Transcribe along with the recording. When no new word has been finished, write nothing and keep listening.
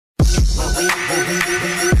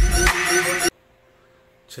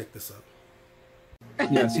Check this out.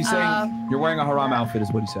 Yes, he's saying you're wearing a haram outfit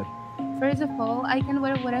is what he said. First of all, I can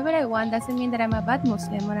wear whatever I want. Doesn't mean that I'm a bad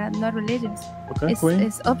Muslim or I'm not religious. Okay, Queen.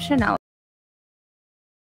 It's optional.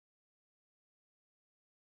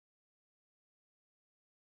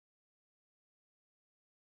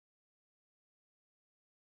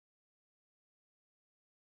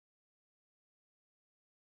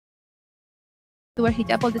 To wear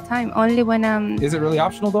hijab all the time, only when Is it really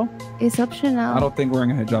optional though? it's optional. I don't think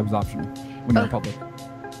wearing a hijab is optional when you're in public.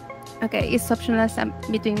 Okay, it's optional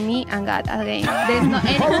between me and God. Again, there is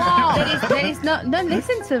no there is no. Don't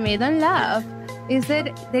listen to me. Don't laugh. Is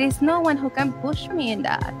that there is no one who can push me in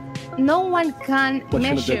that. No one can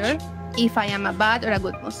measure if I am a bad or a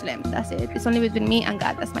good Muslim. That's it. It's only between me and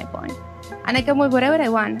God. That's my point. And I can wear whatever I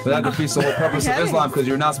want. But that defeats the whole purpose of Islam because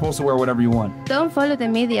you're not supposed to wear whatever you want. Don't follow the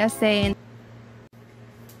media saying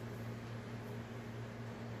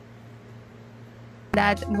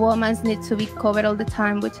that women need to be covered all the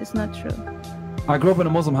time, which is not true. I grew up in a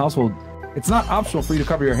Muslim household. It's not optional for you to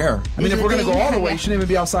cover your hair. I mean, if we're going to go all the way, you shouldn't even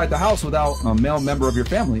be outside the house without a male member of your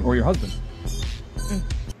family or your husband.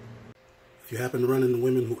 If you happen to run into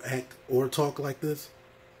women who act or talk like this,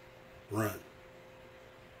 run.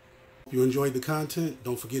 If you enjoyed the content,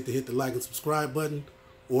 don't forget to hit the like and subscribe button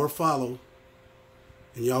or follow,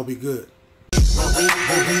 and y'all be good.